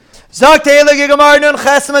Zak Te'ele Gemara Nun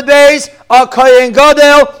Chesed Beis, a Kohen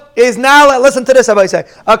Gadol is now, listen to this, how I say,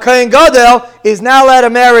 a Kohen Gadol is now allowed to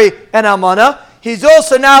marry an Almana. He's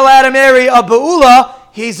also now allowed to marry a Be'ula.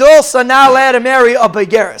 He's also now allowed to marry a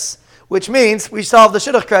Begeris, which means we solved the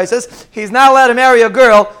Shidduch crisis. He's now allowed to marry a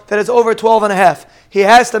girl that is over 12 and a half. He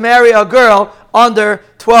has to marry a girl under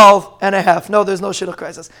 12 and a half. No, there's no Shidduch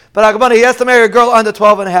crisis. But Agabana, he has to marry a girl under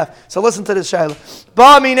 12 and a half. So listen to this, Shaila.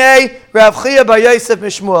 Ba minei Rav Chia bar Yosef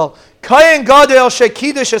Mishmuel. Kohen Gadol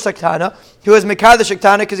shekidush esaktana. He was Mekadosh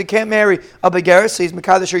Ektana because he can't marry a Begeris, so he's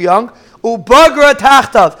Mekadosh or young. Ubagra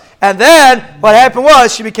Tachtav. And then what happened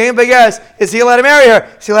was she became Begeris. Is he allowed to marry her?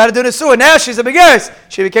 Is he allowed to do Nisuin? Now she's a Begeris.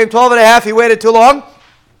 She became 12 and a half. He waited too long.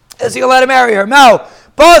 Is he allowed to marry her? Now,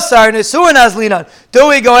 Basar Nisuin Azlinan. Do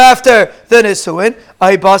we go after the Nisuin?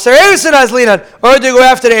 Ay Basar Erisin Azlinan. Or do we go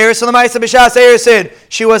after the Erisin? The Maisa B'Shas Erisin.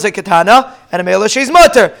 She was a Katana, and a Mela she's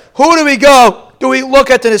Mutter. Who do we go? Do we look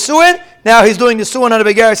at the Nisuin? Now he's doing Nisuin on a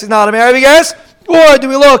Begeris. He's not a married Begeris. Or do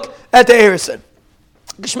we look at the Erisin?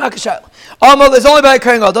 Geshmak Shayla. Amal is only by a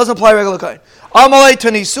Kohen Gadol. Doesn't apply regular Kohen. Amalei to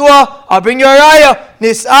Nisua. I'll bring you a raya.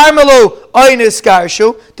 Nisarmalu ay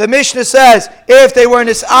niskarshu. The Mishnah says if they were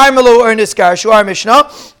nisarmalu or niskarshu, our Mishnah.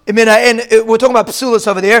 We're talking about psulas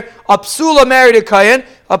over there. A psula married a Kohen.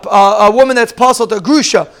 A woman that's puzzled to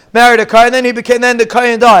grusha married a Kohen. Then the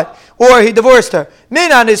Kohen died, or he divorced her.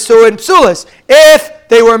 Mina nisuin psulas. If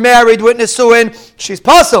they were married with nisuin, she's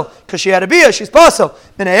puzzled because she had a bia. She's puzzled.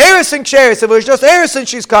 Mina erisin cheris. If it was just erisin,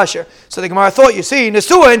 she's kasher. So the Gemara thought, you see,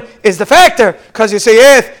 nisuin is the factor because you see,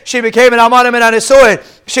 if she became an almanim and a nisuin,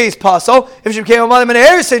 she's puzzled. If she became a almanim and a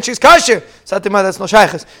erisin, she's kasher. So that's no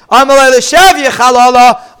shaykhs.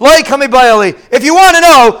 If you want to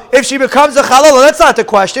know if she becomes a chalala, that's not the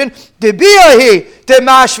question. The bia the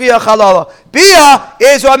mashvia chalala. Bia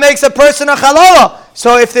is what makes a person a chalala.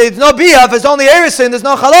 So if there's no bia, if there's only erisin, there's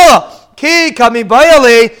no chalala. Ki kami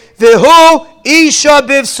bayali vihu isha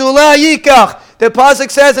bivsula yikach. The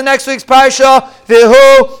pasuk says in next week's parsha,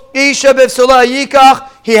 vihu isha bivsula yikach.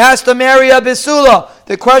 He has to marry a bisula.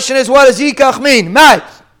 The question is, what does yikach mean? Mai.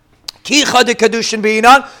 Kicha de kedushin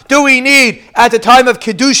beinan. Do we need at the time of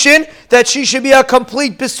kedushin that she should be a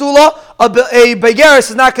complete bisula? A begeris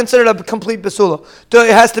is not considered a complete bisula.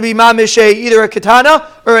 It has to be mamishay, either a katana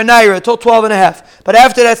or a naira, until 12 and a half. But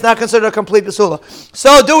after that, it's not considered a complete bisula.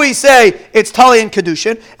 So do we say it's tali and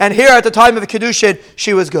kedushin? And here at the time of kedushin,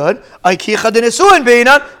 she was good. Ay kicha de nisuin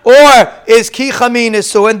beinan, or is kicha mi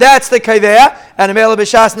nisuin? That's the kaveh. And a mele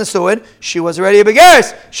b'shas nisuin, she was already a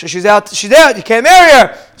begeris. She's out. She's out. You can't marry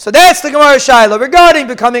her. So that's the Gemara Shaila regarding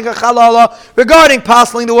becoming a chalala, regarding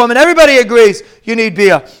parceling the woman. Everybody agrees you need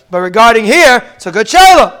bia. But regarding here, it's a good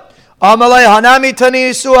Shaila. Amalei hanami tani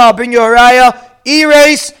nisua. I'll bring you a raya.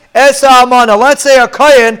 Erase esa amana. Let's say a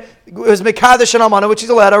kohen was mekadosh and amana, which is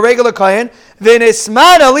allowed, a regular kohen.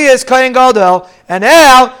 V'nisman aliyas kohen gadol. And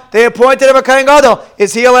now they appointed him a kohen gadol.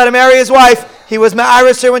 Is he allowed to marry his wife? He was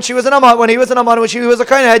ma'aris her when she was an amana, when he was an amana, when she was a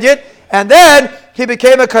kohen hedyot. And then he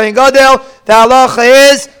became a kohen gadol. The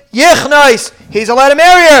halacha is yichnais. He's allowed to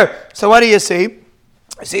marry her. So what do you see?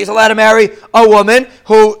 See, he's allowed to marry a woman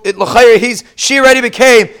who he already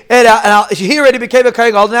became a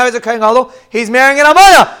kohen gadol. Now he's a kohen gadol. He's marrying an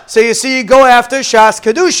amana. So you see, you go after shas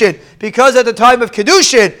kedushin because at the time of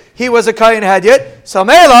kedushin he was a kohen hedyot. So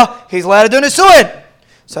mela, he's allowed to do nisuin.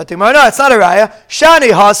 So I think, no, it's not a raya.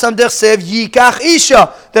 Shani hasam dechsev yikach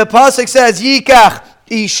isha. The pasuk says yikach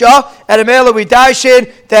isha. At a mela we dashin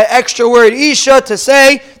that extra word isha to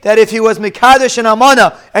say that if he was mikadosh and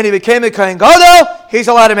amana and he became a kohen gadol, he's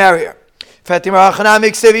allowed to marry her. So why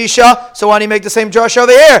don't you make the same drush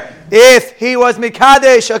over here? If he was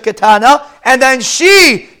mikadosh a katana and then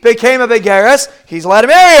she became a begeris, he's allowed to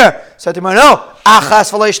marry her. So no. Achas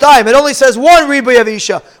v'leishtaim. It only says one ribuy of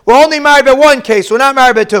isha. We're only married by one case. We're not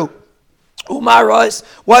married by two. Umaros.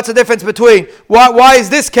 What's the difference between? Why is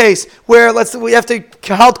this case where we have to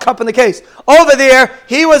hold cup in the case? Over there,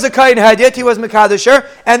 he was a kohen hedyot, he was mekadosher,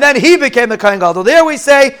 and then he became a kohen gadol. There we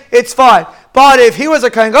say it's fine. But if he was a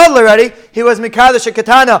kohen gadol already, he was mekadosh a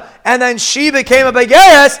katana, and then she became a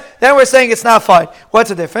begeres, then we're saying it's not fine. What's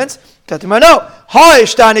the difference? In the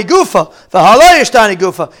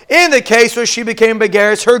case where she became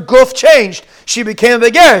begeres, her guf changed. She became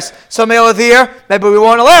begeres. So male there, maybe we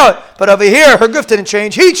won't allow it. But over here, her guf didn't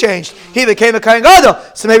change. He changed. He became a kohen gadol.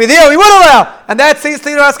 So maybe there we would allow. And that seems to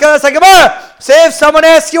be Gemara. Say if someone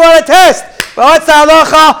asks you on a test, but what's the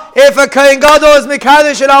halacha if a kohen gadol is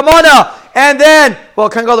mekadosh and amana? And then,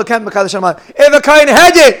 kohen gadol can't mekadosh and amana. If a kohen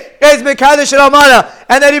hedyot is mekadosh and amana,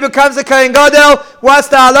 and then he becomes a kohen gadol, what's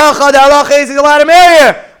the halacha? The halacha is he's allowed to marry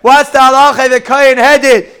her. What's the halacha if a kohen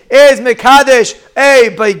hedyot is Mekadesh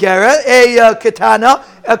a Begeres, a Ketana,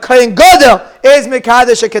 a Kohen Gadol is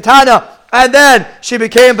Mekadesh a Ketana, and then she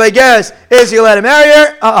became Begeres, is he allowed to marry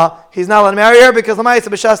her? He's not allowed to marry her because Lamaisa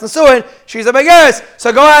B'Shas Nesuin, she's a Begeres.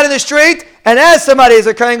 So go out in the street and ask somebody, is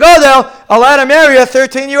a Kohen Gadol allowed to marry a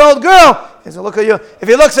 13-year-old girl? He's going to look at you. If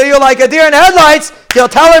he looks at you like a deer in headlights, he'll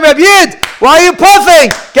tell him, Reb Yid, why are you puffing?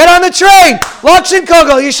 Get on the train. Lakshin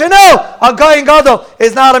Kogel, you should know. A Kohen Gadol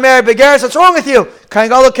is not a married Begeres. What's wrong with you? Kohen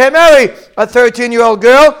Gadol can't marry a 13-year-old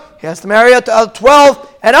girl. He has to marry a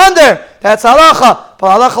 12 and under. That's halacha.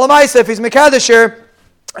 But halacha l'maisa, if he's Mekadesh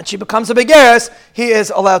and she becomes a Begeres, he is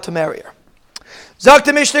allowed to marry her.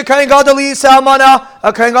 Zakta Mishnah Kohen Gadol Yisa Almana.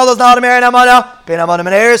 A Kohen Gadol is not a married Almana. Ben Almana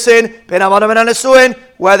Ben Erisin. Ben Almana Ben Nesuin.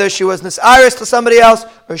 Whether she was Nisairis to somebody else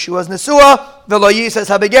or she was Nesua. The Lo Yisa says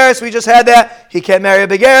Begeres. We just had that. He can't marry a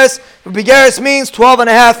Begeres. Begeres means 12 and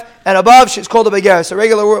a half and above. She's called a Begeres. A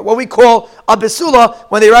regular word, what we call a Besula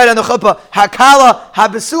when they write on the chuppah. Hakala,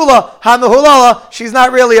 HaBesula, HaMehulala. She's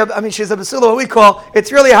not really, she's a Besula, what we call.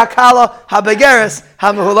 It's really Hakala, HaBegeres,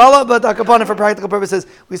 HaMehulala. But Akapanim, for practical purposes,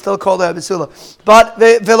 we still call her a Besula. But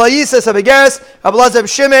the Lo Yisa is a Begeres. Abelazar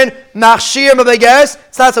Shimon, Machshir Begeres.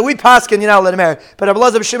 It's not so we paskin, you're not allowed to marry. But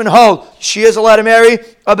Abelazar Shimon hold, she is allowed to marry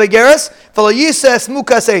a Begeres.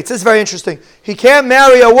 This is very interesting. He can't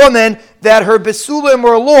marry a woman that her Besulim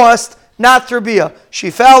were lost, not through Bia.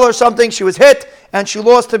 She fell or something, she was hit, and she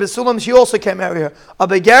lost her Besulim. She also can't marry her. A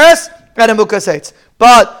Begeres and a Mukasetz.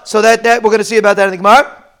 But, so that we're going to see about that in the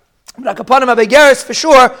Gemara. But Akapanim a Begeres, for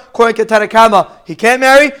sure, according to Tanakama, he can't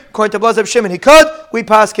marry. According to Abelazar Shimon, he could. We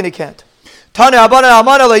paskin, he can't. Tane Abana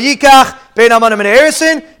Almana Layikach, Bein Almana Min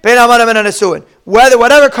Erisin, Bein Almana Min Nesuin.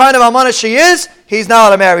 Whatever kind of Almana she is, he's not allowed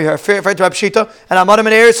to marry her. Fair to Rab Shita. And Almana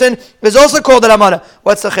Min Erisin is also called an Almana.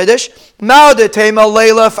 What's the Chiddush? Ma'ode Tema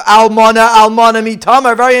Leilaf Almana Mi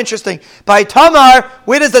Tamar. Very interesting. By Tamar,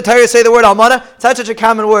 where does the Torah say the word Almana? It's not such a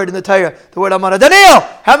common word in the Torah, the word Almana. Daniel,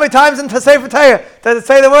 how many times in the Sefer Torah does it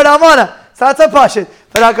say the word Almana? It's not so pashut.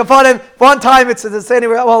 But I can put him one time. It says it's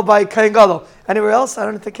anywhere. Well, by Kohen Gadol. Anywhere else?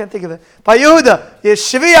 I can't think of it. By Yehuda,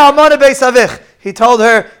 Yeshvi Almana Beis Avich. He told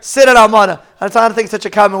her, sit at Almana. I don't think it's such a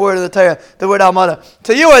common word in the Torah, the word Almana.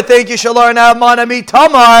 To you, I think you should learn Almana mi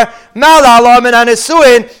Tamar Mal Alam Min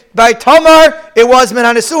Hanesuin. By Tamar, it was Min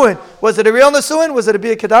Hanesuin. Was it a real Nesuin? Was it a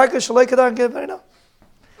Bia Kedarka? Shalai Kedarka? Anybody know?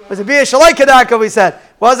 Was it Bia Shalai Kedarka? We said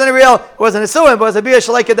wasn't a real. It wasn't a Nesuin, but was it Bia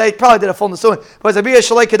Shalai Kedarka? He probably did a full Nesuin. Was it Bia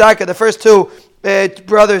Shalai Kedarka? The first two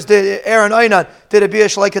brothers did, Aaron Oinan did a Bia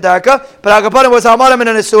Shalai Kedarka, but Agapanim was Almana Min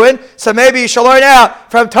Hanesuin, so maybe you shall learn out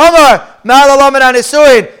from Tamar, Malalam Min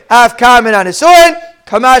Hanesuin, Afkar Min Hanesuin,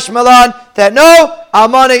 Kamash Malan, that no,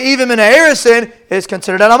 Almana even Min Ha'erisin is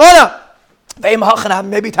considered an Almana.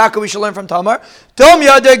 Maybe Taka we should learn from Tamar. Dom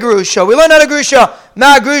Yade Grusha. We learn how to Grusha.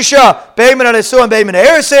 Ma Grusha, Beimin Hanesuin, Beimin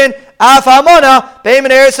Ha'erisin, Af Almana, Beimin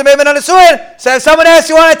Ha'erisin, Beimin Hanesuin. So if someone asks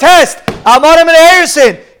you on a test, Almana Min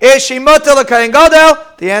Ha'erisin, is she mutter l'kayin gadol?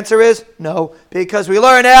 The answer is no, because we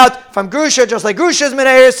learn out from Grusha, just like Grusha is min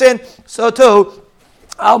ha'erisin, so too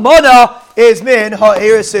Almana is min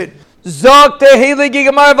ha'erisin. Zok tehiligi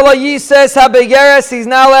gemar v'la yises ha-begeres. He's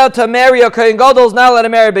not allowed to marry a kayin gadol. He's not allowed to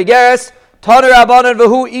marry begeres. Taner Rabbanan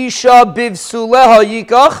v'hu isha bivsuleha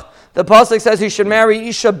yikach. The pasuk says he should marry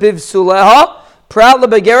isha bivsuleha. Prat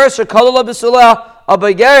lebegeres shekol lebisuleha. A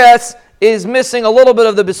begeres is missing a little bit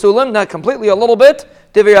of the bisulim, not completely, a little bit.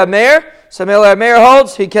 Divir Meir, Samuel Meir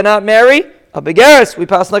holds he cannot marry a begeres. We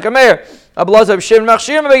pass like a Meir. Abelazar Shimon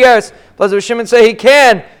Machshir a begeres. Abelazar Shimon say he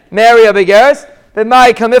can marry a begeres. But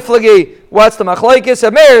my kamiflagi, what's the machlokes?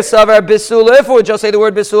 A Meir savar bisula. If we would just say the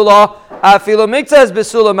word bisula, afilo miktas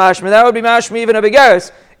bisula mashmi. That would be mashmi even a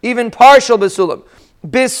begeres, even partial bisulim.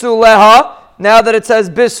 Bisuleha. Now that it says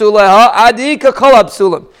bisuleha, adika kolab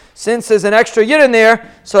sulim. Since there's an extra yid in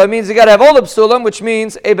there, so it means you got to have all the psulim, which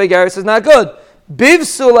means a begeres is not good.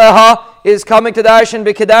 Bivsuleha is coming to darshan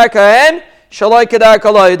b'kedarka and shalai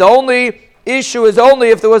kedarka lai. The only issue is only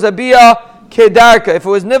if there was a bia kedarka. If it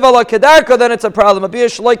was nivala kedarka, then it's a problem. A bia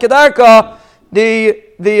shalai kedarka,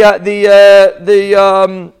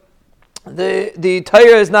 the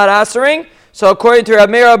Torah is not answering. So according to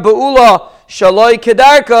Ramira, Ba'ula shalai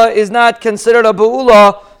kedarka is not considered a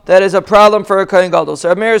Ba'ula. That is a problem for a Kohen Gadol.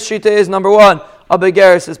 So Ramira's shita is number one, a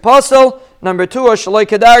begeres is pasul. Number two, a shalai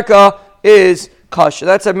kedarka is kasha.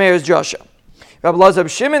 That's a Meir's Joshua. Rabbi Lazar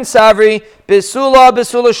Shimon Savri, Bisula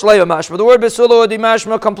Shleima Mashma. The word Bisula would be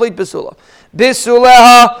Mashma, complete Bisula.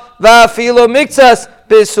 Bisuleha Vafilo Miktsas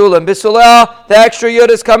Bisulim. Bisuleha, the extra yud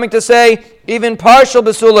is coming to say, even partial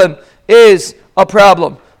Bisulim is a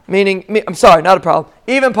problem. Meaning, I'm sorry, not a problem.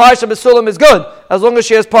 Even Parsha B'Sulam is good. As long as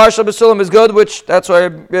she has Parsha B'Sulam is good, which that's why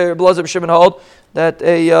Blazer Shimon hold that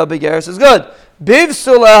a Begaris is good. Biv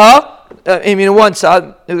Suleha, I mean, one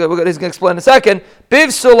side, he's going to explain in a second. Biv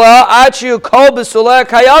Suleha, Achiu Kol B'Suleha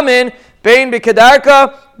Kayamin, Bein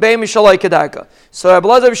B'Kedarka, Bein Mishalai Kedarka. So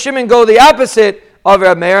Blazer Shimon go the opposite of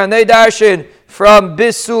Reb Meir, and they dash in from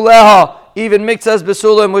B'Suleha, even Mikzas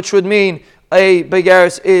B'Sulam, which would mean a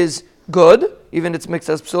Begaris is good, even it's mixed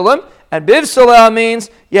as psulim, and biv sulah means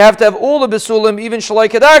you have to have all the b'sulim, even shalai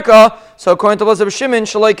kedarka. So according to Blazer Shimon,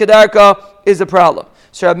 shalai kedarka is a problem.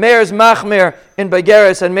 So Reb Meir is machmir in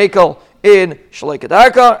begeris and mekel in shalai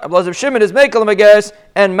kedarka. Blazer Shimon is mekel in begeris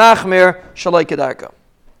and machmir shalai kedarka.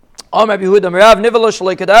 Amar Yehuda Rav nivala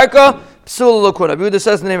shalai kedarka psula lakuna. Yehuda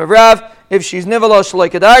says the name of Rav. If she's nivala shalai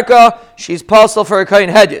kedarka, she's possible for a kain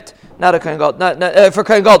hedyet. Not a kain gadol, for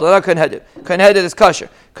kain gadol, not kain hedyet. Kain hedyet is kosher.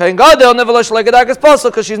 Kain gadol never shalai kedarka is possible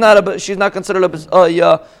because she's not considered a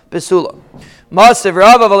besula. Masiv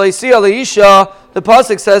Rav v'leisi aleisha. The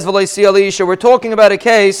pasuk says v'leisi aleisha. We're talking about a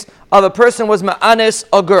case of a person was ma'anis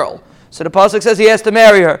a girl. So the pasuk says he has to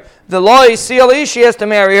marry her. The leisi aleisha, he has to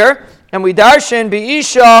marry her, and we darshan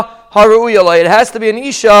biisha haru'uyalay. It has to be an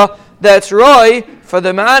isha that's roy for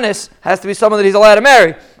the ma'anis. Has to be someone that he's allowed to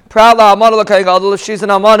marry. Pra'la amana l'kain gadol. If she's an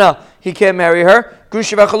amana, he can't marry her.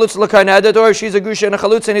 Gushi v'chalutz l'kain hedyet, or if she's a gushi and a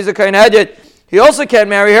chalutz and he's a kain hedyet, he also can't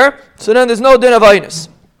marry her. So then there's no din of aynus.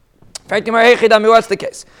 What's the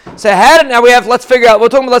case? So now we have. Let's figure out.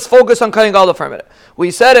 Let's focus on kain gadol for a minute.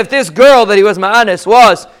 We said if this girl that he was ma'anis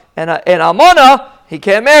was an amana, he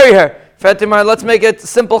can't marry her. Let's make it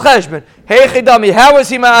simple cheshbon. How was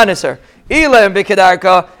he ma'anis her?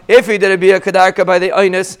 If he did be a kedarka by the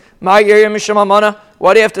aynus, why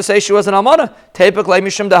do you have to say she was an amana?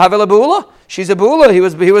 She's a bu'ula. He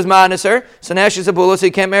was ma'anis her, so now she's a bu'ula, so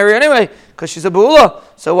he can't marry her anyway because she's a bu'ula.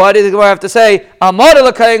 So why did the Gemara have to say amana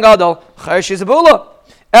l'kayin gadol? She's a bu'ula.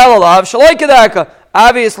 Elalav shalai kedarka.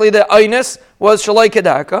 Obviously the aynus was shalai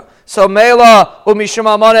kedarka. So mela umishum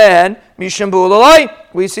amana and mishum bu'ula.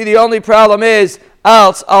 We see the only problem is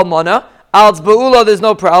alts almana. Alts bu'ula, there's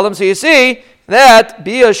no problem. So you see that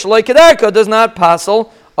bia shalai kedarka does not passel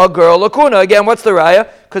a girl lakuna. Again, what's the raya?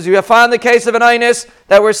 Because you have found the case of an aynus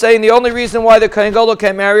that we're saying the only reason why the kain gadol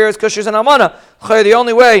can't marry her is because she's an amana. The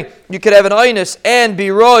only way you could have an aynus and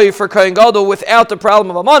be roy for kain gadol without the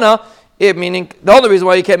problem of amana, meaning the only reason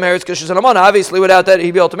why you can't marry her is because she's an amana. Obviously, without that,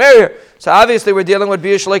 he'd be able to marry her. So obviously, we're dealing with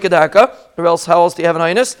bia shalai kedarka. Or else, how else do you have an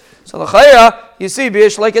aynus? So the chayra, you see, bia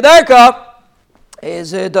shalai kedarka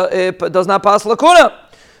it does not pass lakuna.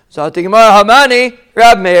 So the Gemara Hamani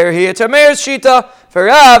Rab Meir here. It's Meir's shita for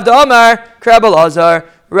Rav the Amar Krab Elazar.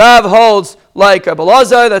 Rav holds like Krab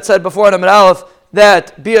Elazar that said before in Amid Aleph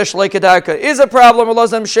that bia shalai kedarka is a problem with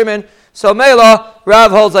Elazar and Shimon. So Mela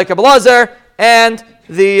Rav holds like Krab Elazar, and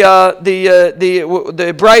the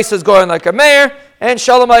Bryce is going like a Meir, and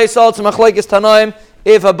Shalom Ayisal to Machlekes Tanaim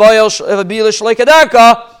if a bia shalai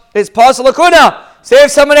kedarka is pasul lakuna. Say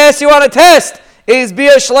if someone asks you on a test, is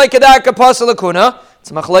bia shalai kedarka pasul lakuna?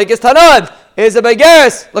 It's machlekes tanaim. Is a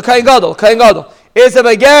begeres l'kain gadol? Kain gadol is a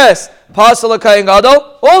begeres pasul l'kain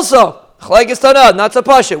gadol. Also machlekes tanaim. Not so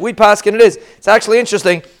pashut. We paskin it is. It's actually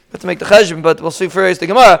interesting. Let's make the cheshbon, but we'll see first the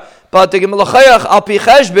Gemara. But the Gemara l'chayach al pi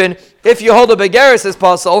cheshbon. If you hold a begeres as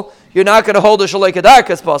pasul, you're not going to hold a shalai kedarka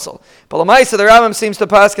as pasul. But l'maisa the Rambam seems to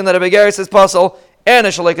paskin that a begeres is pasul and a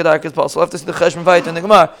shalai kedarka is possible. We'll have to see the cheshbon fight in the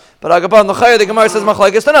Gemara. But Agapan l'chayah, the Gemara says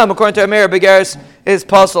machlekes tanaim. According to Amir, begeres is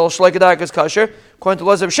possible, shalai kedarka is kosher. According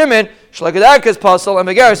to Elazar Shimon, shalai kedarka is possible and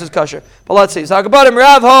begeres is kosher. But let's see. So Agapan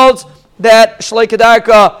Rav holds that shalai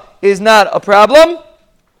kedarka is not a problem.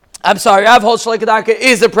 I'm sorry, Rav holds shalai kedarka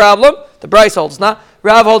is a problem. The Bryce holds not.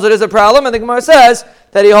 Rav holds it is a problem, and the Gemara says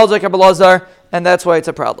that he holds like Elazar, and that's why it's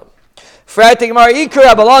a problem. Frat the Gemara Iker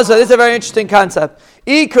Elazar. This is a very interesting concept.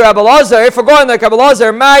 Iker Elazar. If we're going like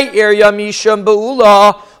Elazar, my area mishum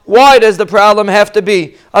beula. Why does the problem have to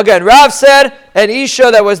be? Again, Rav said an isha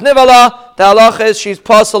that was nivala. The halacha is she's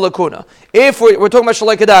pasul lakuna. If we're talking about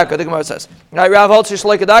shalai kedarka, the Gemara says, right? Rav holds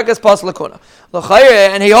shalai kedarka is pasul lakuna.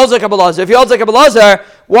 And he holds like Elazar. If he holds like Elazar,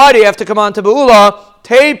 why do you have to come on to beula?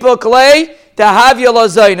 Teipuk lei to have your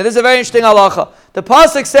lazayna. This is a very interesting halacha. The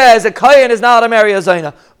pasuk says a kohen is not allowed to marry a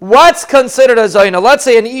zayna. What's considered a zayna? Let's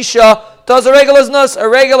say an isha does a regular znus, a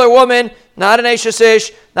regular woman, not an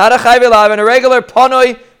eshesish, not a chayvilav, and a regular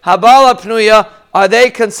panoi, habala pnuya. Are they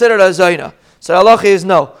considered a zayna? So halacha is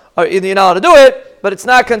no. You're not allowed to do it, but it's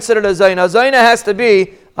not considered a zayna. A zayna has to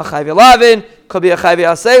be a chayvilavin, could be a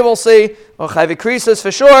chayviasei, we'll see, or chayvikrisis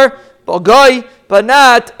for sure, but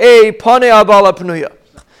not a panoi habala pnuya.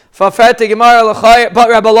 But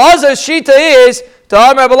Rabbi Elazar's shita is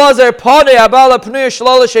Da'am Rabbi Elazar, Pone Abala Pnuya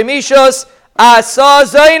Shalala Shemishos Asa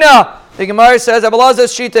Zaina. The Gemara says Rabbi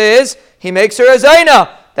Elazar's shita is he makes her a Zaina.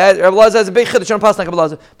 That Rabbi Elazar has a big chiddush on pas like Rabbi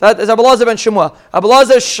Elazar. That is Rabbi Elazar ben Shemua. Rabbi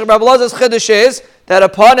Elazar's chiddush is that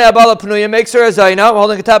upon Abala Pnuya makes her a Zaina. We're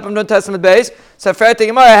holding a tap of New Testament base. So for the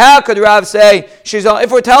Gemara, how could Rav say she's on? If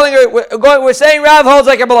we're telling her, we're saying Rav holds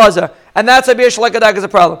like Rabbi Elazar, and that's a bish like a dag is a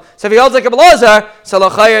problem. So if he holds like Rabbi Elazar, so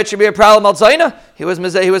l'chayr it should be a problem al Zaina. He was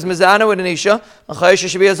mizana with an isha. L'chayr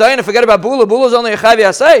should be a Zaina. Forget about Bula. Bula is only a chayvi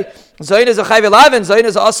asay. Zaina is a chayvi lavin. Zaina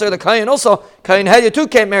is a aser the kain also. Kain head too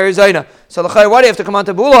can't marry Zaina. So l'chayr, why do you have to come on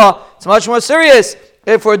to Bula? It's much more serious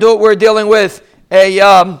if we're dealing with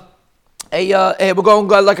we're going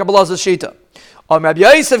like Rabbi Elazar's shita. Rabbi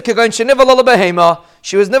Yosef kegon shenivala lebehema.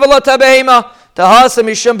 She was nivala ta behema. Tahasa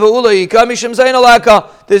mishum beula yika mishum zayna laka.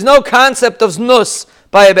 There's no concept of znus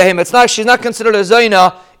by a behema. She's not considered a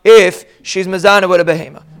zayna if she's mezana with a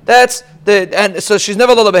behema. And so she's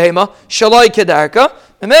nivala lebehema. Shaloi kedarka.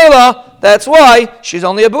 Memela. That's why she's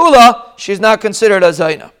only a beula. She's not considered a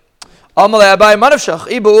zayna. Amalei abai manavshach.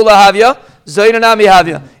 I beula havya. Zayna nami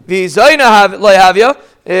havya. Vi zayna havya.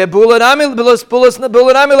 Beula nami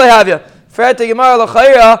lehavya.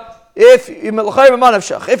 If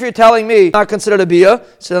you're telling me not considered a bia,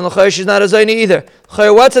 so then l'chayr she's not a zayni either.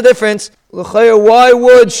 L'chayr, what's the difference? L'chayr, why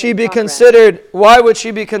would she be considered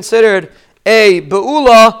a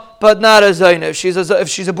beula but not a zayna? If she's a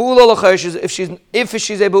beula, l'chayr, if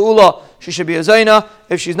she's a beula, she should be a zayna.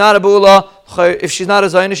 If she's not a beula, if she's not a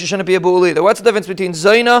zayna, she shouldn't be a beula either. What's the difference between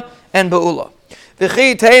zayna and beula?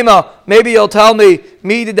 V'chi tema, maybe you'll tell me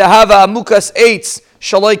did have a mukas eitz.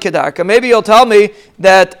 Maybe you'll tell me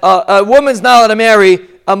that a woman's not allowed to marry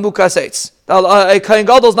a mukas eitz. A kohen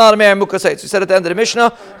gadol is not allowed to marry a mukas eitz. We said at the end of the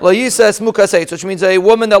Mishnah, lo yises mukas eitz, which means a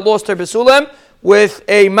woman that lost her besulem with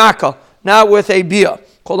a makkah, not with a bia,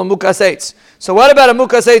 called a mukas eitz. So what about a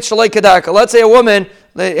mukas eitz shalei kedarka? Let's say a woman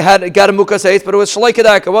got a mukas eitz, but it was shalei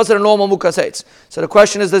kedarka. It wasn't a normal mukas eitz. So the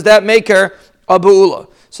question is, does that make her a beula?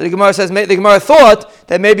 So the Gemara says, the Gemara thought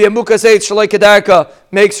that maybe a mukas eitz shalei kedarka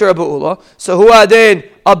makes her a beula. So who adin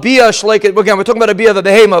a bia shalei kedarka? Again, we're talking about a bia of a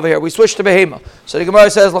behema over here. We switched to behema. So the Gemara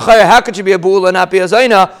says, l'chayr, how could you be a beula and not be a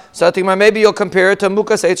zayna? So I think maybe you'll compare it to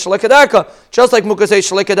mukas eitz shalei kedarka. Just like mukas eitz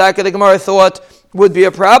shalei kedarka, the Gemara thought would be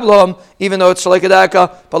a problem, even though it's shalei kedarka.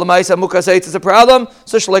 But l'maisa mukas eitz is a problem,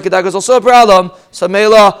 so shalei kedarka is also a problem. So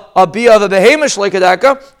mela a bia of a behema shalei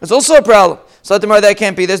kedarka is also a problem. So that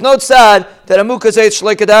can't be. There's no tzad that a mukas eitz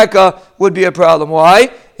shalei kedarka would be a problem.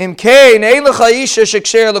 Why? It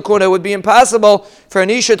would be impossible for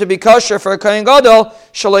an isha to be kosher for a kohen gadol.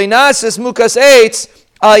 Shalei nasis mukas eitz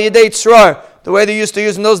al yedei tzrar. The way they used to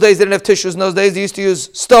use in those days, they didn't have tissues in those days. They used to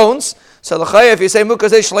use stones. So l'chayr, if you say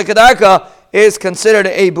mukas eitz shalei kedarka is considered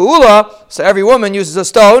a beula, so every woman uses a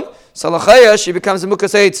stone. So l'chayr, she becomes a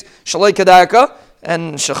mukas eitz shalei kedarka.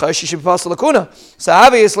 And she should be passed lakuna. So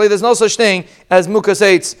obviously, there's no such thing as mukas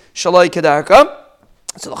eitz shalei kedarka.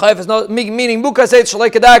 So the chayv is no meaning mukas eitz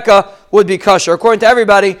shalei kedarka would be kosher according to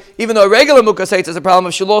everybody. Even though a regular mukas eitz is a problem,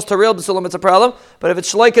 if she lost her real b'sulam, it's a problem. But if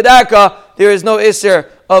it's shalei kedarka, there is no isser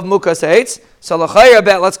of mukas eitz. So l'chayr,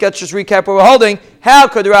 let's just recap what we're holding. How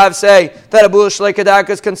could Rav say that a beula shalei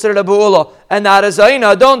kedarka is considered a beula and not a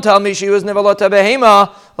zayna? Don't tell me she was nivalat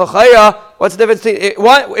behema. L'chayr, what's the difference?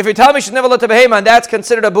 If you tell me she's nivalat behema and that's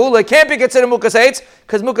considered a beula, it can't be considered mukas eitz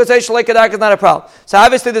because mukas eitz shalei kedarka is not a problem. So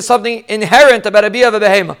obviously there's something inherent about a bia of a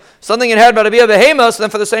behema. Something inherent about a bia of a behema, so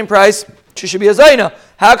then for the same price, she should be a zayna.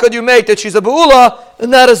 How could you make that she's a beula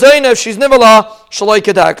and not a zayna if she's nivalat shalei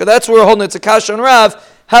kedarka? That's where we're holding. It's a kasha on Rav.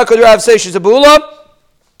 How could Rav say she's a beula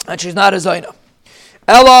and she's not a zayna?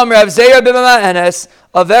 Elam Rav Zeir b'ma'anes,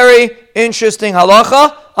 a very interesting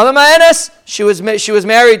halacha. Ma'anes, she was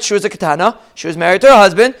married. She was a katana. She was married to her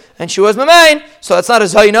husband, and she was mamain. So that's not a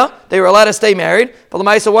zayna. They were allowed to stay married. But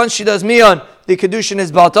l'maisa, once she does miyan, the kedushin is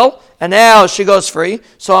batal, and now she goes free.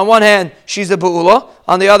 So on one hand, she's a beula.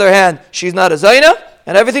 On the other hand, she's not a zayna,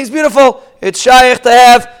 and everything's beautiful. It's shaykh to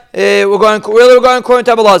have. We're going according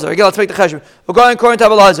to Abel Lazar. Again, let's make the cheshbon. We're going according to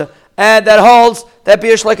Abel Lazar, and that holds that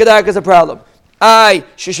bia shalei kedarka is a problem.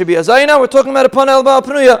 She should be a zayna. We're talking about a panel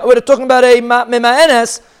ba'apnuya. We're talking about a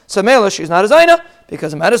mima'enes. So mela, she's not a zayna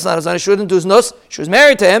because a ma'enes is not a zayna. She wouldn't do znus. She was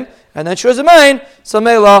married to him, and then she was a main. So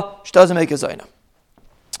mela, she doesn't make a zayna.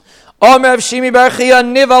 Rav Shimi bar Chia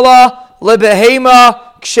nivala lebehema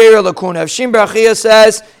ksheira lakuna. Rav Shimi bar Chia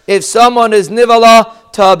says if someone is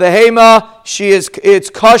nivala to a behema, it's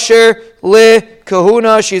kosher le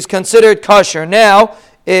kahuna. She's considered kosher. Now,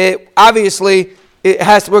 obviously, we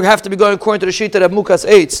have to be going according to the sheet that a mukas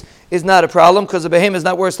eitz is not a problem because a behema is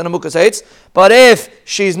not worse than a mukas eitz. But if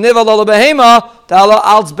she's nivala behema, ta'ala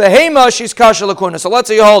alts behema, she's kasher lakuna. So let's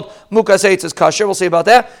say you hold mukas eitz is kasher. We'll see about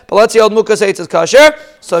that. But let's say you hold mukas eitz is kasher.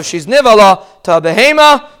 So if she's nivala to a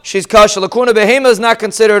behema, she's kasher lakuna. Behema is not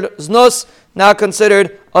considered znus, not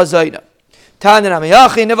considered a zayna. She was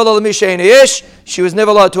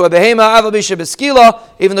nivala to a behema,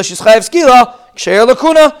 even though she's chayav skila, ksheir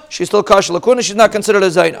lakuna, she's still kasher lakuna, she's not considered a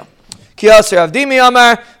zayna. Kiyaser Avdimi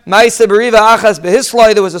Amar, Maisa Beriva Achas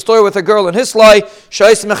Behislai, there was a story with a girl in Hislai,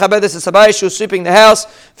 Shais Mechabedes Sabai, she was sweeping the house,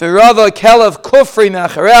 Virava Kelev Kufri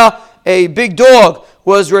Me'achareh, a big dog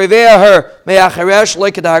was revea her Me'achareh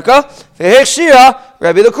Shleikadaka, Vehechshira,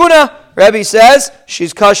 Rabbi Lakuna, Rabbi says,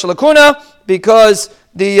 she's kasher lakuna, because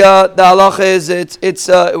the halacha is it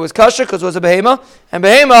was kasher because it was a behema, and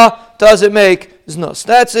behema doesn't make znus.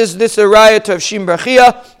 This is a raya of Shim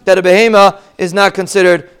Brachia that a behema is not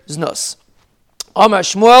considered znus. Amar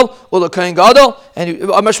Shmuel ul Kohen Gadol, and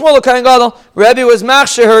Amar Shmuel ul Kohen Gadol, Rabbi was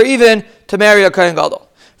machsher her even to marry a Kohen Gadol.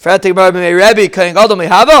 Rabbi Kohen Gadol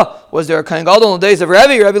mehava. Was there a Kohen Gadol in the days of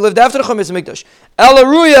Rabbi? Rabbi lived after the Chumash Mikdash.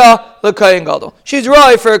 Elaruya the Kohen Gadol. She's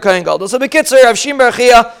right for a Kohen Gadol. So Bekitzer, Rav Shim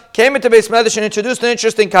Barachia came into Beis Medrash and introduced an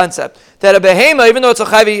interesting concept that a behema, even though it's a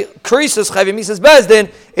chavi krisis, chavi misas bezdin,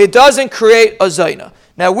 it doesn't create a zayna.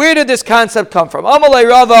 Now, where did this concept come from? Amalei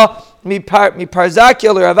Rava mi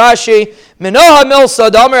parzakya l'Ravashi minoha milsa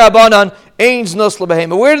damer abanan.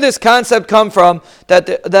 Where did this concept come from that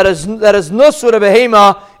is nus with a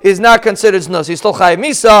behema is not considered znus? He's still chayiv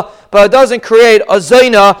misa, but it doesn't create a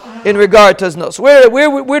zayna in regard to znus.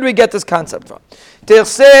 Where do we get this concept from?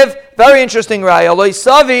 Tirsev, very interesting raya.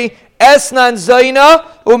 Loisavi esnan zayna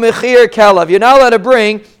umechir kelav. You're not allowed to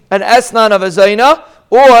bring an esnan of a zayna,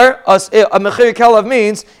 or a mechir kelav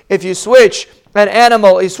means if you switch an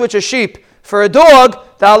animal, you switch a sheep for a dog,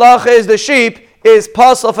 the halacha is the sheep is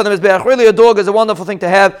pasul for the mizbeach. Really, a dog is a wonderful thing to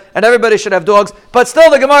have, and everybody should have dogs. But still,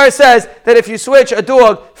 the Gemara says that if you switch a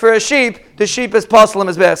dog for a sheep, the sheep is pasul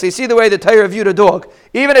the mizbeach. So you see the way the Torah viewed a dog.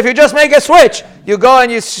 Even if you just make a switch, you go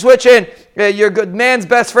and you switch in your good man's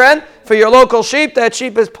best friend for your local sheep. That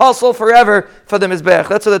sheep is pasul forever for the mizbeach.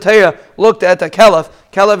 That's what the Torah looked at the kelev.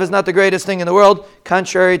 Kelev is not the greatest thing in the world,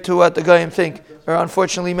 contrary to what the Goyim think, or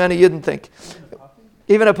unfortunately many didn't think.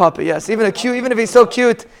 Even a puppy, yes. Even if he's so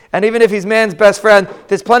cute, and even if he's man's best friend,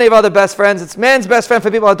 there's plenty of other best friends. It's man's best friend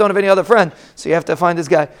for people that don't have any other friend. So you have to find this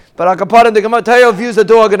guy. But Akapadim, the Gemara Torah views a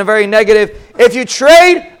dog in a very negative. If you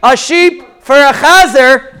trade a sheep for a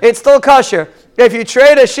chazer, it's still kosher. If you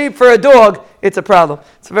trade a sheep for a dog, it's a problem.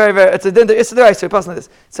 It's the right. So pass on this.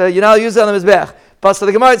 So you now use it on the mizbeach. But so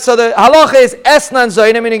the halacha is esnan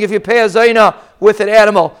zayna, meaning if you pay a zayna with an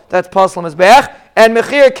animal, that's pasul mizbeach, and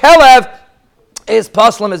mechir kelev is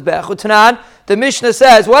pasul mizbeach. Utanan, the Mishnah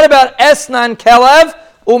says, what about esnan kelev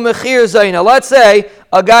umechir zayna? Let's say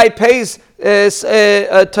a guy pays a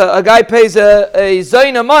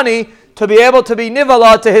zayna money to be able to be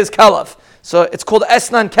nivala to his kelev. So it's called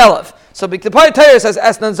esnan kelev. So the Torah says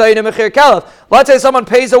esnan zayna mechir kelev. Let's say someone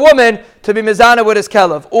pays a woman to be mizana with his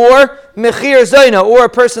kelev, or mechir zayna, or a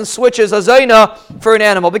person switches a zayna for an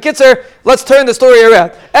animal. But Kitzer, let's turn the story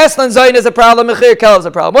around. Esnan zayna is a problem, mechir kelev is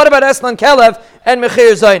a problem. What about esnan kelev and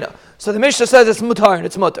mechir zayna? So the Mishnah says it's mutar and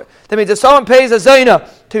it's mutar. That means if someone pays a zayna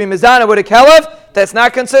to be mizana with a kelev, that's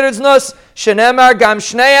not considered znus. Shenemar gam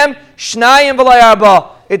shneim shnayim v'lay arba.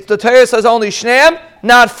 The Torah says only shneim,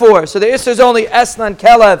 not four. So the Isser is only esnan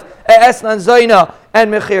kelev, esnan zayna, and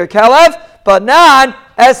mechir kelev, but not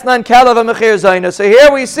esnan kelev and mechir zayna. So here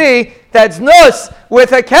we see that znus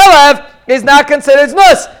with a kelev is not considered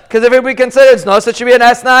znus, because if it be considered znus, it should be an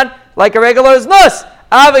esnan like a regular znus.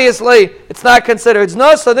 Obviously, it's not considered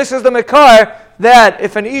znus. So this is the mekar that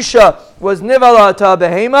if an isha was nivala to a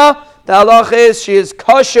behema, the halach is she is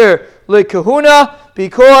kosher likahuna,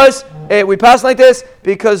 because we pass like this,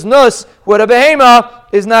 because nus with a behema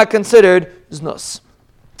is not considered znus.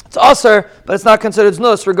 It's aser, but it's not considered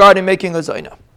znus regarding making a zayna.